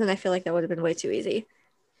with because then I feel like that would have been way too easy.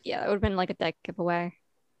 Yeah, that would have been like a dead giveaway.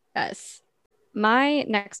 Yes. My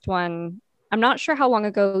next one, I'm not sure how long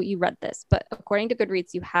ago you read this, but according to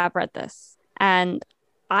Goodreads, you have read this. And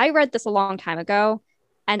I read this a long time ago,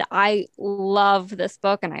 and I love this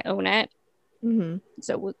book and I own it. Mm-hmm.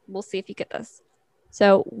 So we'll see if you get this.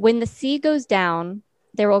 So when the sea goes down,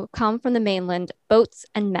 there will come from the mainland boats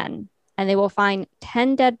and men, and they will find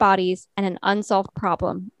 10 dead bodies and an unsolved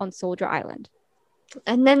problem on Soldier Island.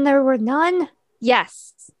 And then there were none.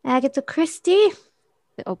 Yes. Agatha Christie.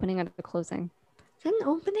 The opening and the closing. Is that an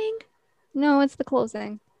opening? No, it's the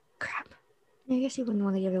closing. Crap. I guess you wouldn't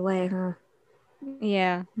want to give it away, huh?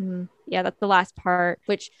 Yeah. Mm. Yeah, that's the last part,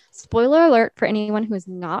 which, spoiler alert for anyone who has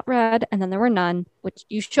not read And Then There Were None, which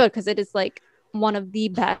you should, because it is like one of the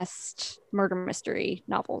best murder mystery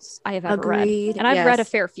novels I have ever read. And I've read a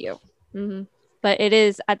fair few. Mm-hmm. But it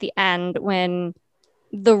is at the end when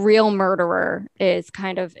the real murderer is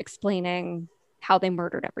kind of explaining how they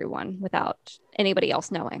murdered everyone without anybody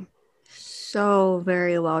else knowing. So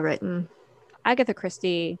very well written. Agatha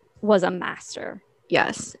Christie was a master.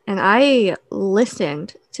 Yes. And I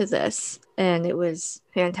listened to this and it was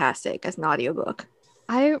fantastic as an audiobook.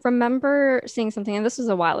 I remember seeing something, and this was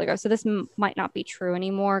a while ago, so this might not be true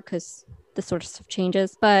anymore because this sort of stuff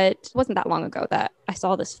changes, but it wasn't that long ago that I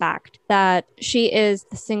saw this fact that she is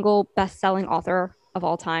the single best-selling author of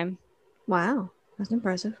all time. Wow. That's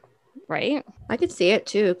impressive. Right? I could see it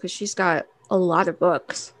too because she's got a lot of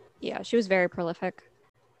books. Yeah, she was very prolific.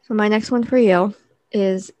 So my next one for you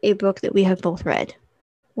is a book that we have both read.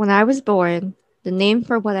 When I was born, the name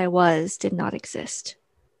for what I was did not exist.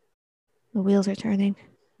 The wheels are turning.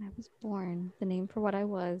 I was born. The name for what I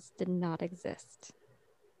was did not exist.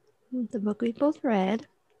 The book we both read.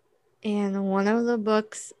 And one of the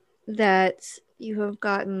books that you have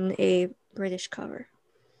gotten a British cover.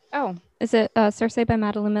 Oh, is it Circe by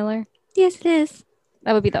Madeline Miller? Yes, it is.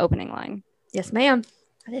 That would be the opening line. Yes, ma'am.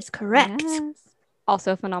 That is correct. Yes.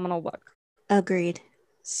 Also a phenomenal book. Agreed.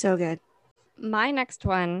 So good. My next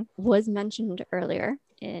one was mentioned earlier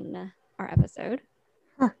in our episode.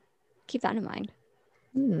 Huh. Keep that in mind.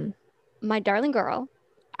 Hmm. My darling girl,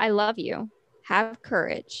 I love you. Have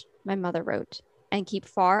courage, my mother wrote, and keep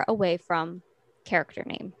far away from character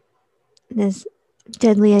name. This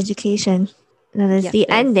Deadly Education. That is the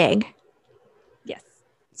ending. Yes.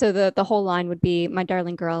 So the whole line would be, my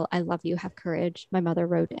darling girl, I love you. Have courage, my mother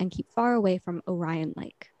wrote, and keep far away from Orion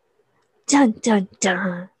Lake. Dun, dun,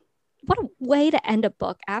 dun. What a way to end a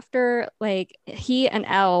book after like he and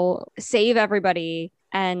Elle save everybody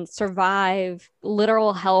and survive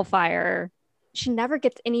literal hellfire. She never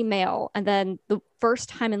gets any mail. And then the first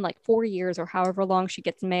time in like 4 years or however long she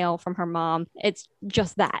gets mail from her mom, it's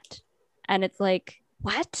just that. And it's like,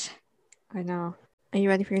 what? I know. Are you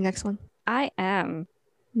ready for your next one? I am.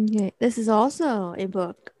 Okay. This is also a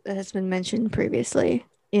book that has been mentioned previously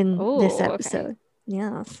in this episode. Okay.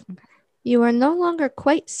 Yes. Okay. You are no longer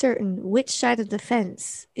quite certain which side of the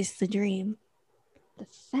fence is the dream. The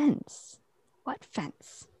fence? What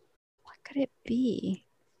fence? What could it be?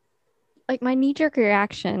 Like my knee-jerk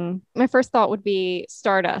reaction, my first thought would be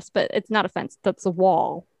Stardust, but it's not a fence. That's a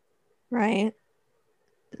wall. Right.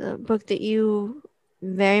 The book that you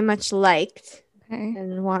very much liked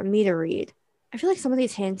and want me to read. I feel like some of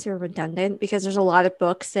these hints are redundant because there's a lot of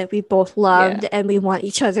books that we both loved and we want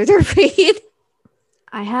each other to read.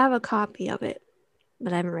 I have a copy of it,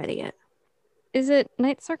 but I haven't read it yet. Is it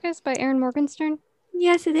Night Circus by Erin Morgenstern?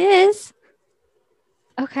 Yes, it is.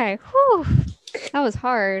 Okay. Whew. That was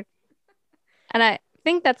hard. And I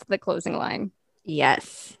think that's the closing line.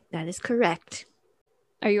 Yes, that is correct.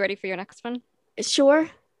 Are you ready for your next one? Sure.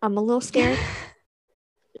 I'm a little scared.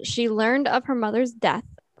 She learned of her mother's death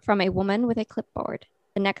from a woman with a clipboard.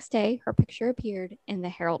 The next day, her picture appeared in the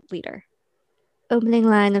Herald Leader. Opening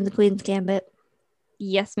line of The Queen's Gambit.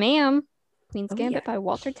 Yes, ma'am. Queen's Gambit by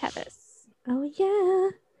Walter Tevis. Oh,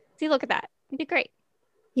 yeah. See, look at that. You did great.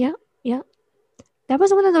 Yeah, yeah. That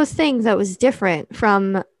was one of those things that was different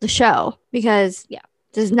from the show because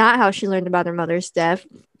this is not how she learned about her mother's death.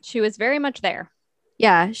 She was very much there.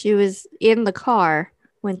 Yeah, she was in the car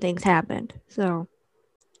when things happened. So,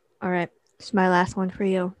 all right. This is my last one for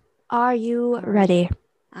you. Are you ready?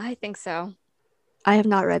 I think so. I have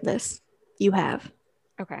not read this. You have.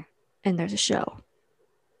 Okay. And there's a show.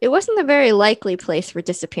 It wasn't a very likely place for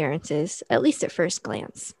disappearances, at least at first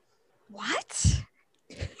glance. What?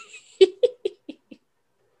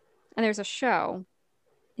 And there's a show,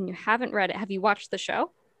 and you haven't read it. Have you watched the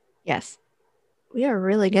show? Yes. We are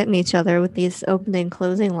really getting each other with these opening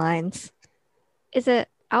closing lines. Is it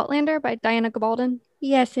Outlander by Diana Gabaldon?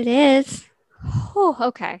 Yes, it is. Oh,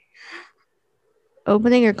 okay.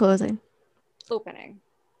 Opening or closing? Opening.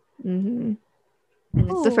 Mm-hmm. And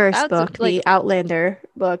it's the Ooh, first that's, book, like, the Outlander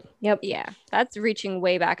book. Yep. Yeah, that's reaching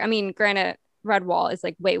way back. I mean, granted, Redwall is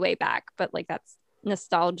like way, way back, but like that's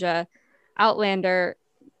nostalgia. Outlander,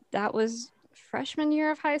 that was freshman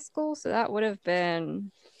year of high school, so that would have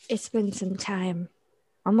been It's been some time.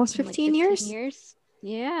 Almost 15 like 15 years? years.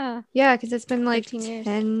 Yeah. Yeah, because it's been like 15 years.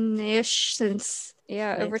 10-ish since.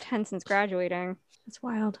 Yeah, like, over 10 since graduating. That's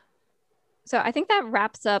wild. So I think that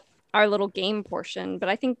wraps up our little game portion, but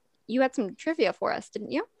I think you had some trivia for us,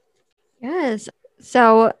 didn't you? Yes.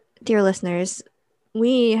 So, dear listeners,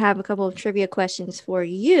 we have a couple of trivia questions for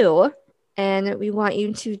you, and we want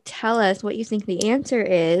you to tell us what you think the answer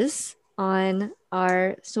is on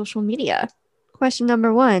our social media. Question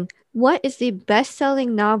number 1. What is the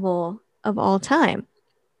best-selling novel of all time?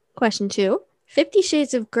 Question 2. 50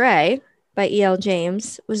 Shades of Grey by E.L.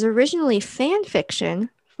 James was originally fan fiction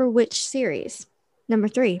for which series? Number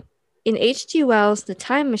 3. In H.G. Wells' The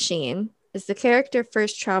Time Machine, does the character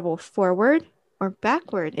first travel forward or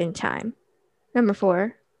backward in time? Number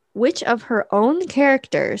 4. Which of her own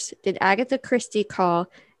characters did Agatha Christie call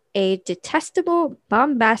a detestable,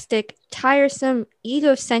 bombastic, tiresome,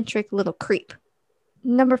 egocentric little creep?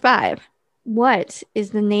 Number 5. What is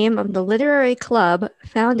the name of the literary club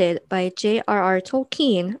founded by J.R.R.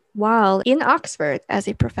 Tolkien while in Oxford as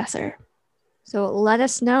a professor? So let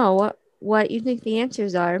us know what you think the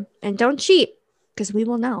answers are. And don't cheat, because we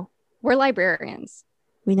will know. We're librarians.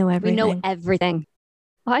 We know everything. We know everything.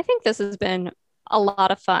 Well, I think this has been a lot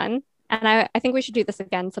of fun. And I think we should do this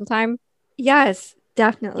again sometime. Yes,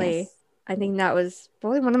 definitely. Yes. I think that was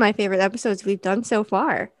probably one of my favorite episodes we've done so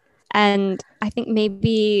far. And I think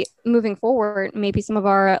maybe moving forward, maybe some of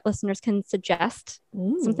our listeners can suggest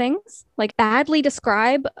some things, like badly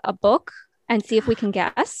describe a book and see if we can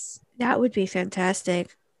guess. That would be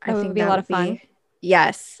fantastic. That would be a lot of fun.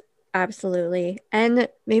 Yes, absolutely. And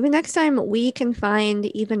maybe next time we can find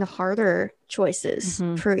even harder choices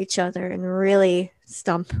for each other and really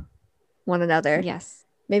stump one another. Yes.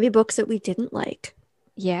 Maybe books that we didn't like.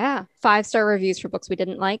 Yeah. 5-star reviews for books we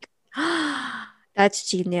didn't like. That's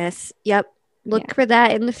genius. Yep. Look for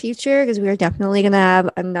that in the future, because we are definitely going to have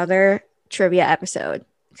another trivia episode,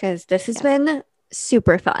 because this has been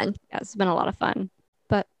super fun. Yeah, it's been a lot of fun.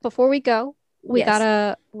 But before we go, we got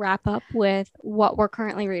to wrap up with what we're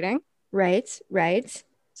currently reading. Right.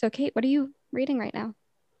 So, Kate, what are you reading right now?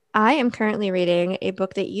 I am currently reading a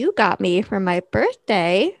book that you got me for my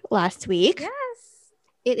birthday last week. Yes.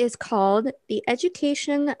 It is called The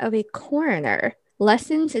Education of a Coroner: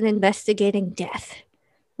 Lessons in Investigating Death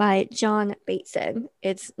by John Bateson.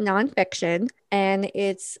 It's nonfiction, and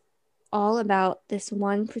it's all about this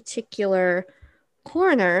one particular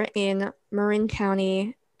coroner in Marin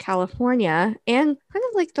County, California, and kind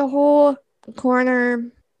of like the whole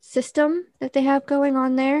coroner system that they have going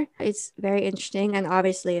on there. It's very interesting and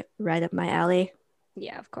obviously right up my alley.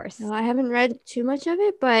 Yeah, of course. No, I haven't read too much of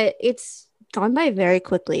it, but it's gone by very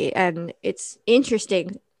quickly and it's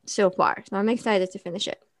interesting so far. So I'm excited to finish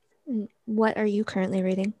it. What are you currently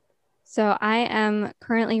reading? So I am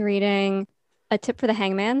currently reading A Tip for the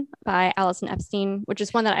Hangman by Allison Epstein, which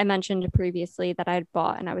is one that I mentioned previously that I'd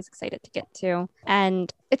bought and I was excited to get to.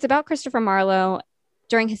 And it's about Christopher Marlowe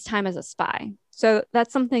during his time as a spy. So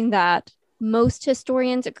that's something that most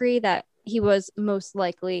historians agree that he was most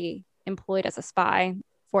likely employed as a spy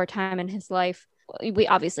for a time in his life. We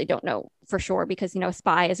obviously don't know for sure because, a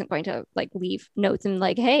spy isn't going to leave notes and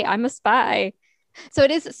hey, I'm a spy. So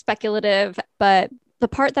it is speculative, but the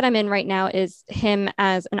part that I'm in right now is him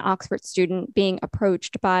as an Oxford student being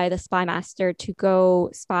approached by the spy master to go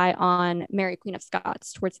spy on Mary Queen of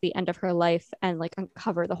Scots towards the end of her life and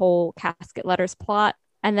uncover the whole casket letters plot.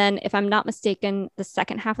 And then if I'm not mistaken, the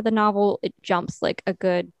second half of the novel, it jumps a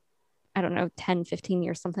good, 10, 15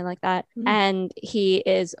 years, something like that. And he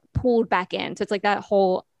is pulled back in. So it's that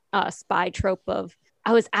whole spy trope of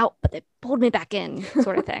I was out, but they pulled me back in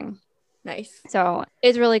sort of thing. Nice. So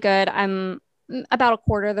it's really good. I'm about a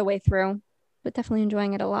quarter of the way through, but definitely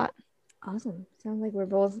enjoying it a lot. Awesome. Sounds like we're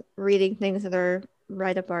both reading things that are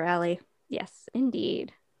right up our alley. Yes,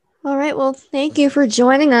 indeed. All right. Well, thank you for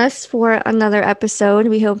joining us for another episode.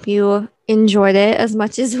 We hope you enjoyed it as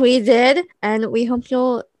much as we did, and we hope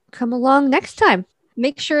you'll come along next time.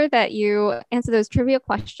 make sure that you answer those trivia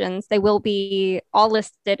questions. They will be all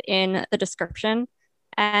listed in the description.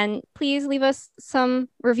 And please leave us some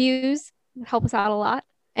reviews. It help us out a lot.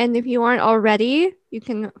 And if you aren't already, you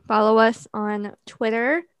can follow us on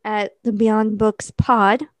Twitter at the Beyond Books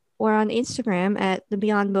Pod or on Instagram at the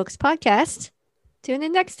Beyond Books Podcast. Tune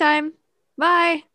in next time. Bye.